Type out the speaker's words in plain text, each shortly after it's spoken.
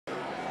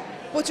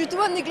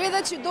Почитувани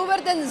гледачи, добар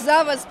ден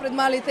за вас пред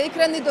малите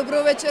екрани,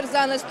 добро вечер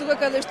за нас тука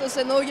каде што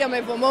се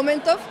наоѓаме во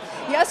моментов.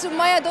 Јас сум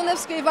Маја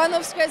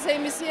Доневска-Ивановска за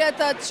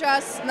емисијата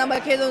Час на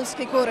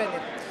македонски корени.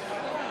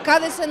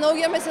 Каде се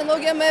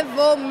наоѓаме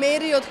во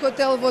Мериот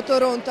хотел во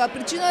Торонто, а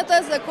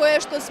причината за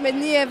која што сме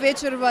ние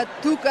вечерва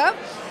тука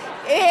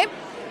е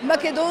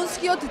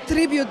македонскиот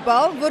трибют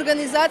бал во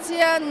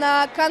организација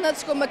на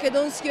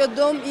Канадско-македонскиот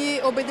дом и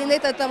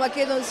Обединетата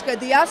македонска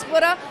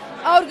диаспора,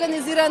 а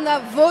организирана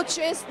во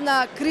чест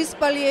на Крис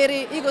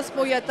Палиери и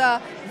господјата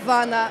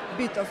Вана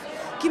Битов.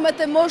 Ке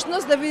имате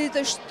можност да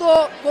видите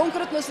што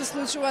конкретно се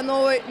случува на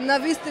овој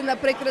навистина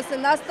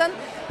прекрасен настан,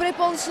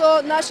 препон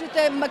со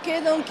нашите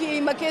македонки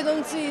и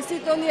македонци и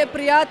сите оние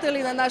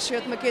пријатели на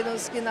нашиот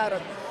македонски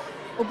народ.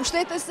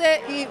 Опуштете се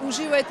и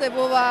уживајте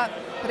во оваа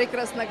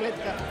прекрасна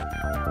гледка.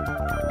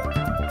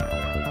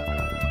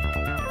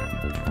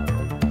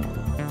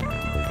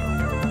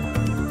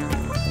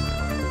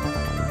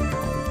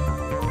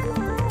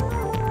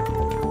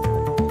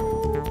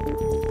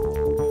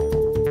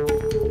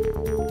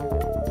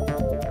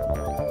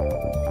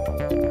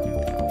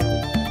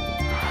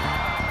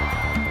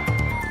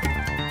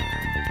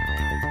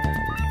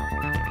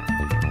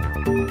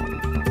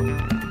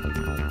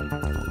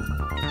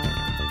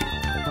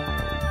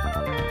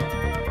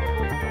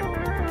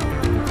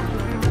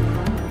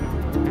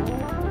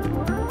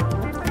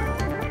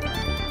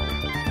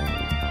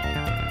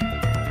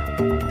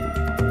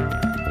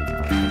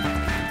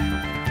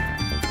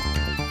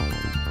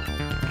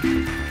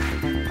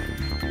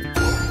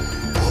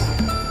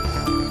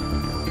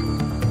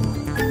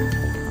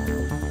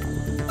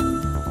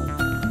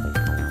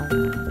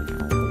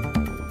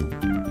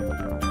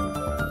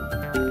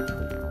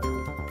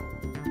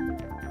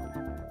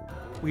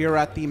 We are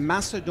at the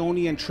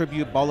Macedonian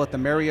Tribute Ball at the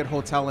Marriott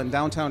Hotel in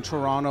downtown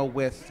Toronto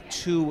with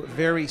two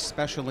very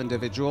special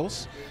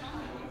individuals,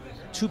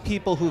 two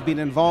people who've been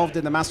involved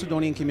in the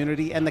Macedonian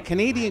community and the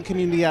Canadian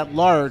community at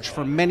large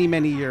for many,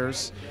 many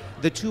years,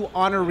 the two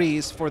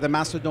honorees for the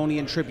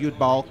Macedonian Tribute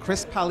Ball,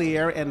 Chris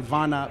Palier and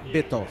Vana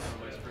Bitov.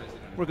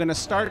 We're going to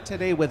start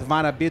today with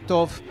Vana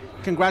Bitov.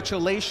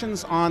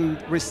 Congratulations on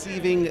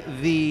receiving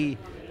the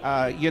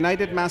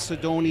United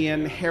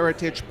Macedonian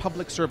Heritage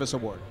Public Service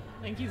Award.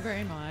 Thank you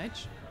very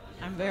much.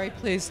 I'm very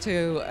pleased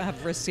to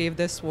have received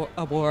this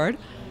award.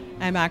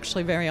 I'm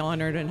actually very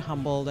honored and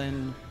humbled,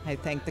 and I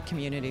thank the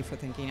community for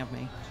thinking of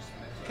me.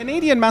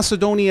 Canadian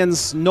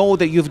Macedonians know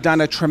that you've done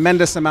a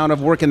tremendous amount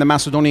of work in the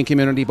Macedonian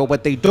community, but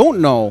what they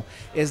don't know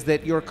is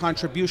that your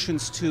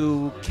contributions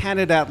to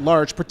Canada at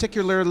large,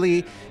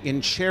 particularly in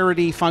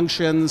charity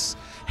functions,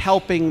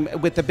 helping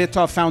with the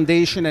Bitov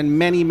Foundation and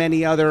many,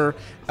 many other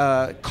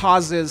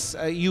causes,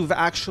 you've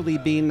actually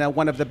been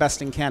one of the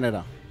best in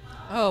Canada.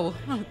 Oh,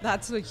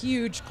 that's a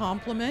huge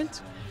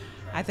compliment.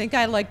 I think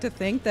I like to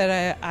think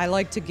that I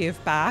like to give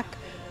back.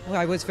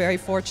 I was very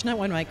fortunate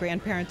when my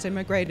grandparents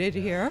immigrated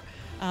here.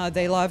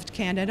 They loved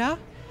Canada,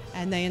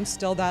 and they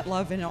instilled that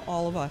love in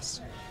all of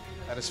us.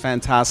 That is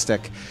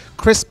fantastic.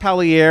 Chris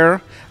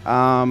Palier,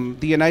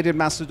 the United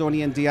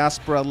Macedonian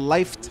Diaspora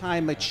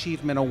Lifetime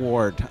Achievement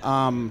Award.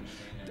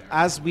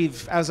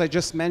 As I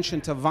just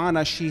mentioned to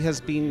Vana, she has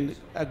been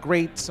a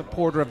great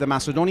supporter of the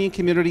Macedonian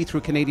community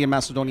through Canadian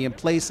Macedonian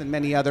Place and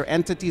many other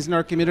entities in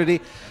our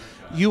community.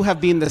 You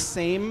have been the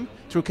same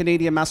through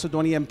Canadian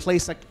Macedonian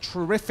Place, a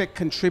terrific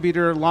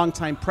contributor,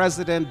 longtime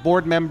president,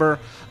 board member,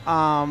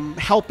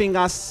 helping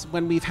us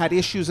when we've had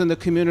issues in the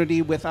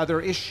community with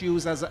other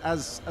issues as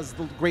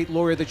the great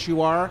lawyer that you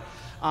are.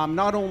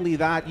 Not only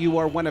that, you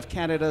are one of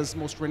Canada's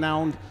most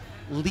renowned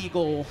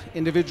legal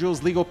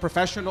individuals, legal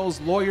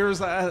professionals,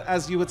 lawyers,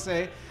 as you would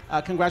say.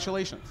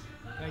 Congratulations.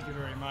 Thank you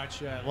very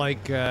much.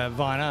 Like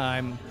Vana,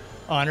 I'm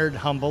honored,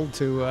 humbled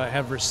to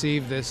have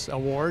received this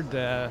award.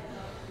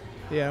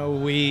 You know,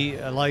 we,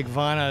 like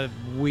Vana,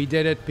 we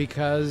did it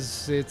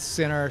because it's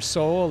in our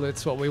soul.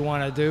 It's what we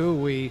want to do.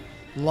 We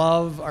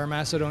love our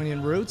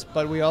Macedonian roots,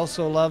 but we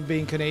also love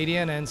being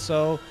Canadian, and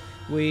so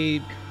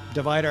we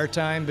divide our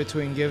time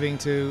between giving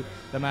to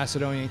the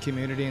Macedonian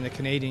community and the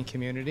Canadian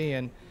community.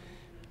 And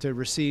to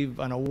receive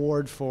an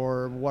award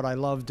for what I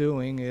love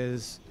doing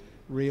is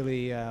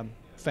really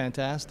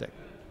fantastic.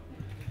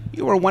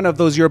 You are one of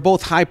those, you're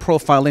both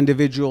high-profile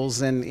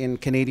individuals in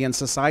Canadian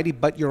society,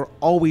 but you're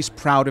always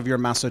proud of your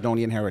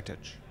Macedonian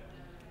heritage.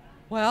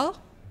 Well,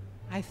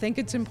 I think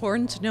it's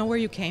important to know where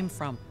you came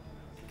from.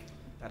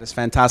 That is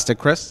fantastic.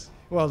 Chris?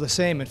 Well, the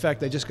same. In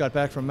fact, I just got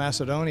back from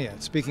Macedonia.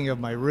 Speaking of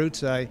my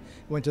roots, I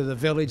went to the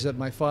village that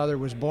my father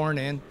was born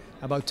in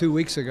about 2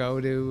 weeks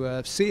ago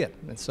to see it.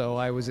 And so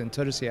I was in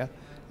Turcia,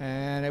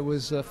 and it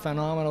was a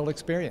phenomenal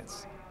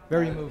experience.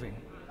 Very moving.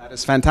 That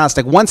is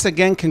fantastic. Once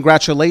again,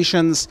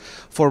 congratulations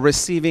for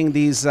receiving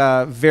these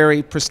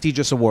very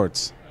prestigious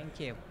awards. Thank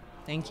you.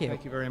 Thank you.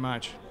 Thank you very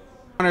much.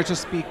 Honored to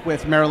speak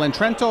with Marilyn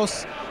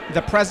Trentos,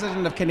 the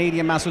president of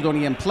Canadian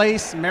Macedonian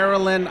Place.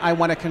 Marilyn, I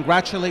want to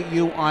congratulate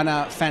you on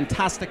a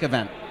fantastic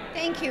event.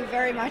 Thank you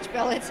very much,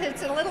 Bill. It's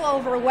a little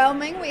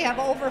overwhelming. We have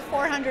over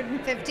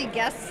 450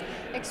 guests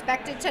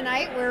expected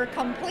tonight. We're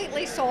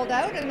completely sold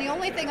out, and the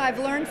only thing I've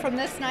learned from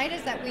this night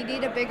is that we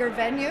need a bigger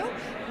venue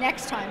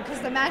next time, because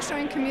the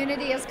Macedonian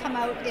community has come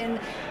out in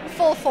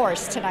full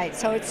force tonight,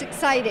 so it's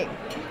exciting.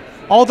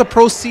 All the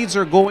proceeds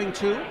are going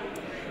to?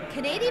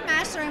 Canadian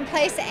Macedonian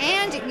Place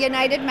and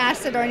United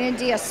Macedonian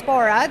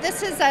Diaspora.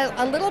 This is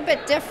a little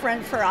bit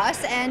different for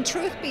us, and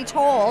truth be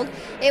told,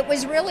 it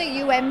was really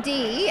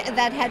UMD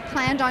that had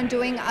planned on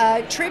doing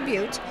a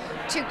tribute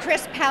to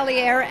Chris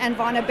Pallier and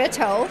Vana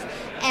Bitov.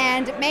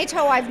 And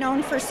Meto I've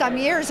known for some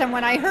years, and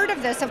when I heard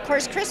of this, of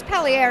course, Chris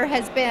Pallier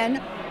has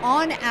been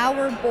on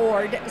our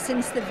board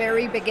since the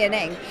very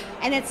beginning.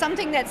 And it's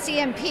something that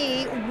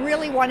CMP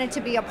really wanted to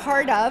be a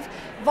part of.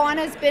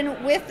 Vana's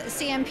been with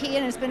CMP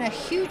and has been a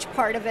huge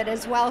part of it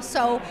as well.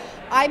 So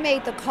I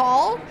made the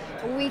call.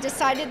 We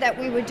decided that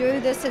we would do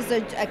this as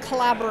a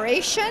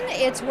collaboration.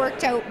 It's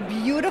worked out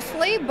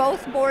beautifully.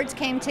 Both boards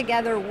came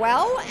together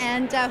well,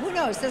 and who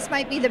knows, this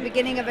might be the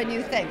beginning of a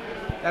new thing.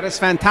 That is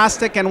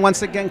fantastic, and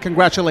once again,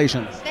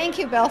 congratulations. Thank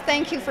you, Bill.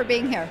 Thank you for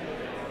being here.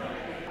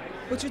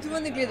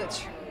 Почитувани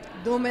гледачи,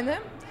 до мене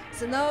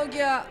се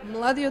наоѓа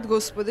младиот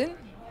господин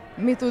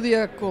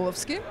Методија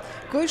Коловски,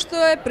 кој што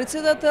е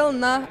председател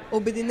на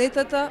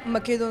Обединетата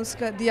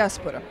македонска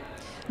диаспора.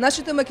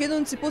 Нашите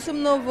македонци,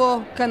 посебно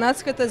во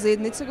канадската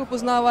заедница, го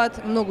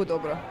познаваат многу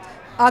добро.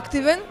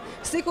 Активен,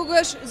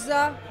 секогаш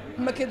за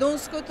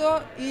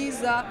македонското и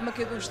за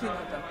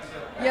македонштината.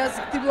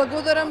 Јас ти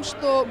благодарам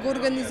што го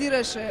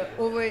организираше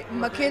овој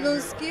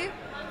македонски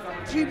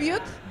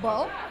трибют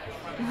бал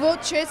во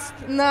чест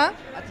на,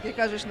 а ти ќе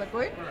кажеш на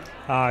кој?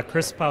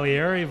 Крис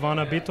Палиер и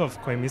Вана Битов,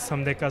 кои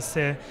мислам дека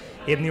се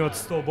едни од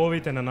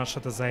столбовите на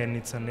нашата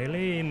заедница,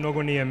 нели? И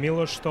многу ни е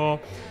мило што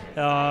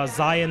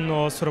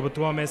заедно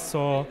соработуваме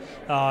со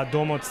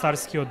домот,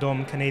 старскиот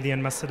дом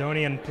Canadian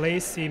Macedonian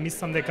Place, и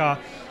мислам дека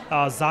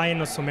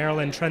заедно со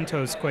Marilyn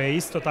Trentos, кој е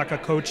исто така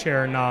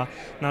коучер на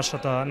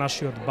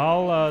нашиот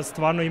бал,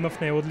 стварно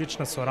имавме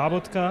одлична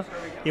соработка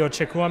и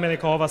очекуваме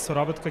дека ова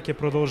соработка ќе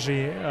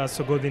продолжи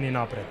со години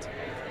напред.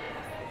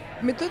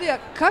 Методија,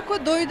 како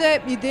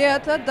дојде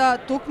идејата да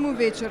токму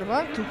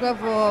вечерва, тука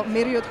во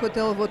Мериот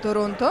хотел во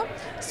Торонто,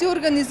 се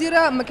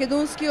организира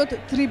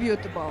македонскиот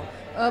трибют бал?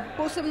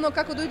 Посебно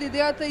како дојде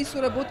идејата и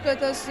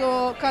соработката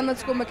со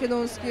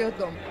канадско-македонскиот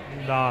дом?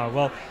 Да,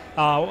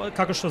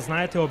 како што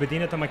знаете,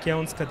 Обединета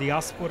македонска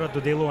диаспора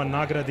доделува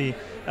награди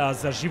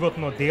за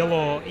животно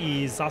дело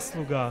и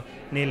заслуга,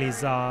 нели,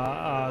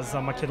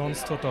 за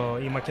македонството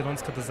и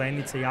македонската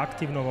заедница, и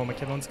активно во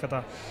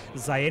македонската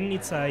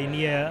заедница, и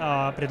ние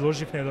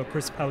предложивме до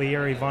Крис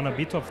Палиер и Вана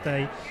Битов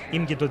да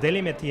им ги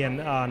доделиме тие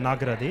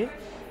награди.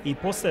 И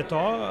после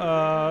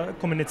тоа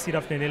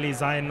комунициравме, нели,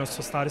 заедно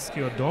со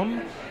Старскиот дом,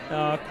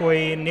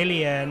 кој,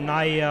 нели,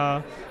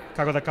 е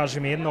како да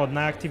кажеме, една од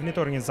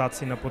најактивните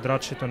организации на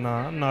подрачјето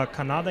на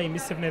Канада, и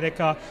мислевме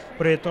дека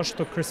пред тоа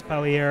што Крис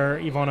Палиер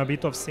и Вана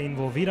Битов се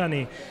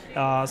инволвирани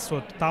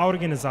со таа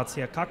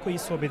организација, како и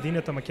со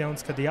Обединета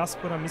македонска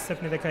диаспора,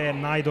 мислевме дека е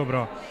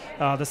најдобро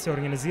да се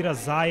организира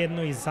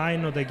заедно и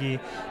заедно да ги,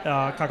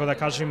 како да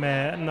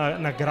кажеме,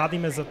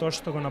 наградиме за тоа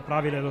што го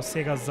направиле до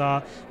сега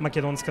за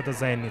македонската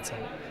заедница.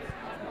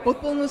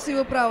 Потполно си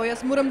во право.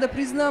 Јас морам да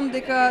признам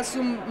дека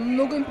сум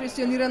многу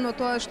импресионирана од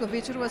тоа што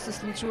вечерва се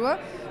случува.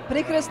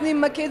 Прекрасни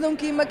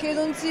македонки и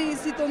македонци и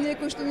сите оние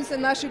кои што ми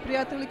се наши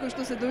пријатели, кои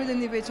што се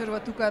дојдени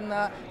вечерва тука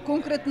на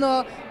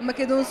конкретно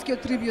македонскиот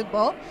трибют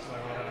бал.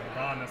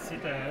 Да, на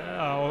сите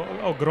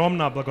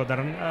огромна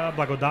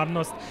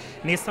благодарност,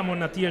 не само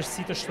на тие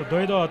сите што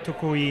дојдоа,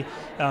 туку и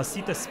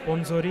сите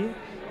спонзори,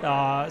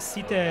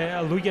 сите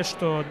луѓе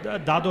што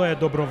дадоа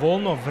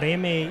доброволно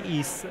време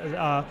и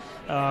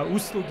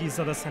услуги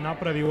за да се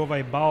направи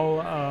овај бал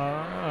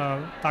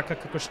така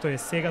како што е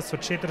сега, со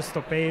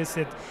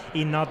 450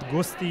 и над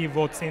гости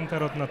во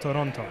центарот на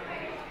Торонто.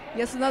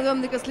 Јас се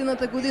надевам дека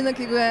следната година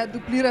ќе го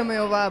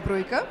дуплираме оваа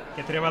бројка.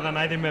 Ќе треба да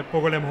најдеме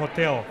поголем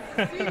хотел.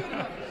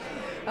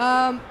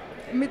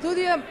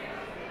 Методија,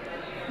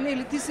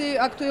 нели, ти си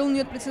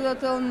актуелниот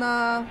председател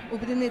на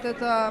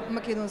Обединетата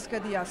македонска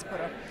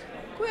диаспора.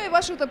 Која е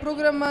вашата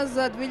програма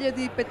за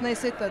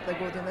 2015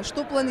 година?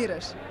 Што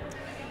планираш?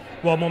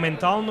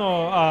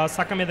 Моментално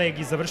сакаме да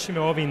ги завршиме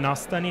овие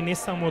настани, не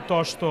само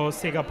тоа што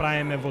сега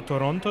правиме во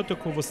Торонто,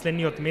 туку во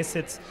следниот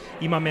месец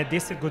имаме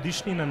 10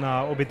 годишнина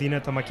на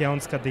Обединета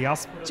македонска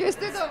диаспора.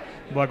 Честито!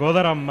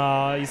 Благодарам,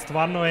 и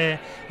стварно е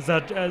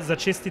за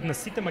честит на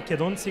сите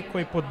македонци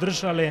кои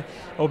поддржале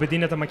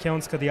Обединета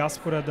македонска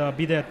диаспора да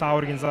биде таа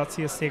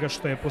организација сега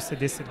што е после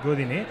 10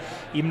 години,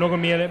 и многу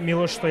ми е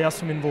мило што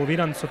јас сум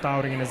инволвиран со таа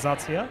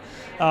организација.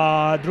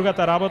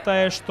 Другата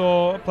работа е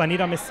што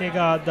планираме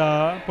сега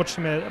да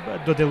почнеме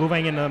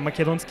доделување на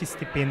македонски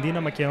стипендии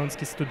на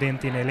македонски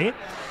студенти, нели?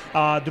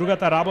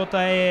 Другата работа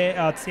е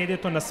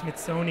CD-то на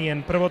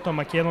Smithsonian, првото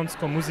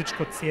македонско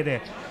музичко CD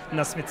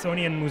на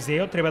Smithsonian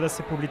музеот треба да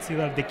се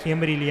публицира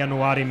декември или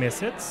јануари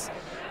месец.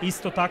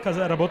 Исто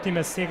така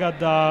работиме сега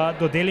да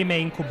доделиме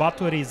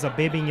инкубатори за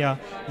бебиња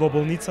во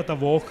болницата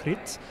во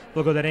Охрид,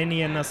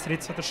 благодарение на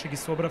средствата што ги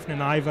собравме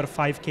на Ivor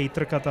 5K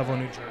трката во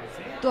Нью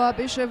Џерси. Тоа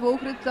беше во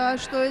Охрид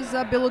што е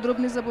за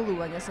белодробни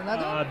заболувања, се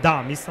надевам?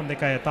 Да, мислам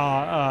дека е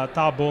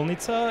таа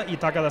болница и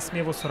така да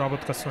сме во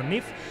соработка со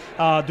нив.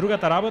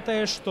 Другата работа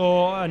е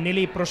што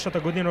нели прошлата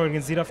година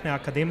организиравме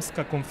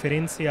академска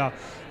конференција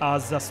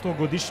за 100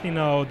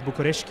 годишнина од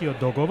Букурешткиот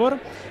договор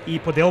и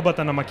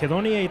поделбата на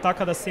Македонија и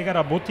така да сега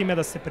работиме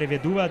да се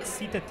преведуваат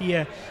сите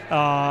тие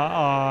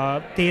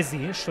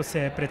тези што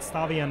се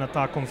представија на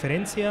таа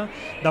конференција,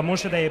 да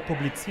може да ја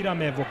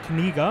публицираме во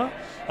книга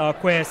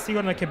која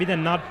сигурно ќе биде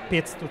над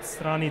 500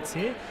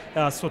 страници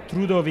со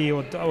трудови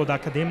од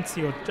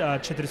академци, од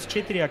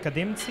 44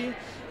 академци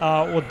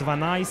од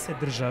 12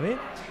 држави.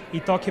 И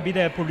тоа ќе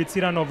биде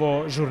публицирано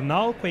во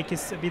журнал кој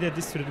ќе биде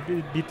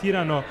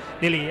дистрибутирано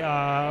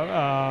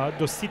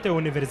до сите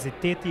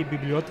универзитети и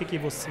библиотеки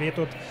во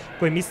светот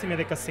кои мислиме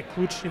дека се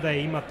клучни да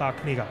ја има таа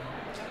книга.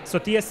 Со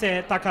тие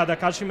се, така да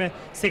кажеме,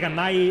 сега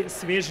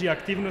најсвежи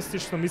активности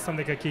што мислам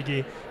дека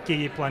ќе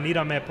ги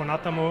планираме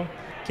понатаму,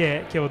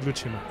 ќе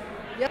одлучиме.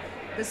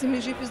 Да си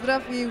ми жив и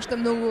здрав и уште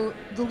многу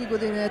долги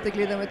години да те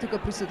гледаме тука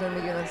присутен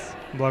меѓу нас.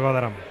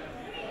 Благодарам.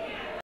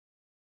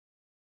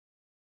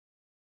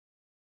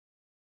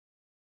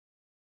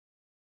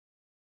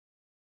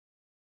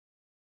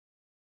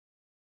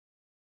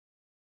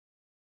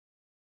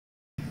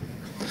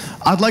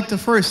 I'd like to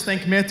first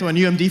thank Meto and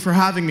UMD for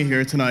having me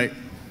here tonight.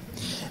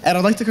 And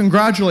I'd like to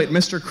congratulate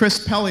Mr.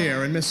 Chris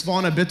Pellier and Ms.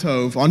 Vana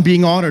Bitov on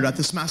being honored at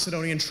this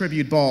Macedonian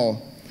Tribute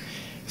Ball.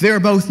 They are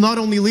both not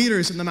only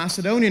leaders in the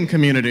Macedonian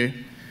community,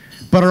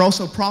 but are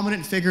also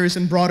prominent figures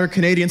in broader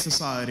Canadian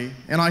society,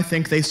 and I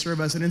think they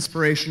serve as an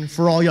inspiration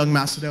for all young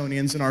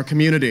Macedonians in our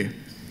community.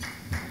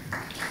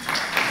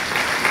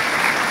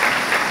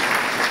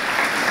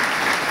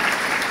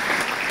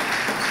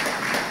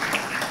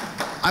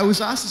 I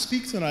was asked to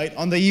speak tonight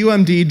on the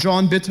UMD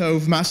John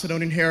Bitov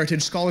Macedonian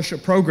Heritage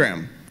Scholarship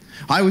Program.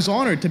 I was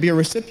honored to be a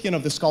recipient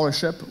of the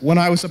scholarship when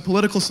I was a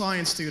political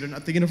science student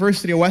at the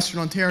University of Western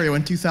Ontario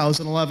in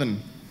 2011.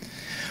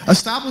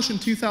 Established in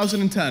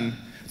 2010,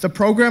 the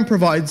program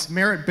provides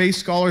merit-based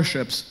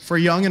scholarships for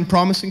young and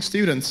promising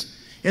students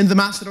in the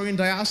Macedonian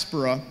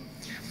diaspora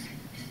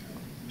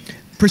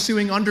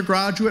pursuing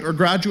undergraduate or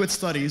graduate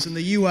studies in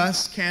the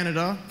US,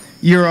 Canada,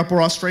 Europe,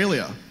 or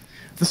Australia.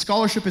 The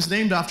scholarship is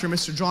named after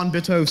Mr. John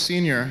Bitov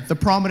Sr., the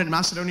prominent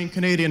Macedonian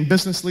Canadian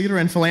business leader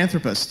and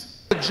philanthropist.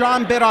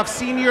 John Bitov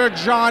Sr.,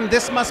 John,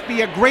 this must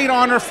be a great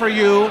honor for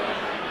you,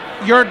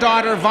 your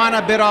daughter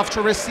Vana Bitov,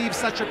 to receive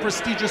such a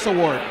prestigious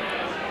award.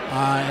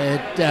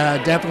 It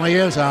definitely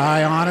is a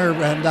high honor,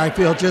 and I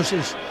feel just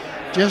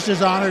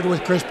as honored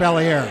with Chris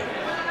Pellier,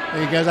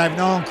 because I've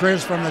known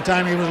Chris from the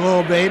time he was a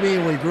little baby.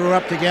 We grew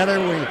up together.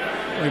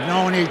 We've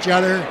known each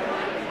other,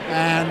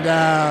 and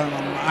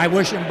I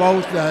wish them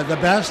both the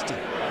best.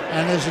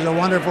 And this is a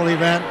wonderful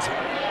event,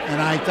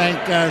 and I thank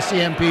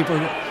CMP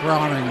for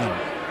honoring them.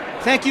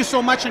 Thank you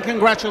so much and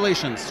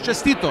congratulations.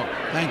 Čestito.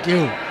 Thank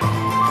you.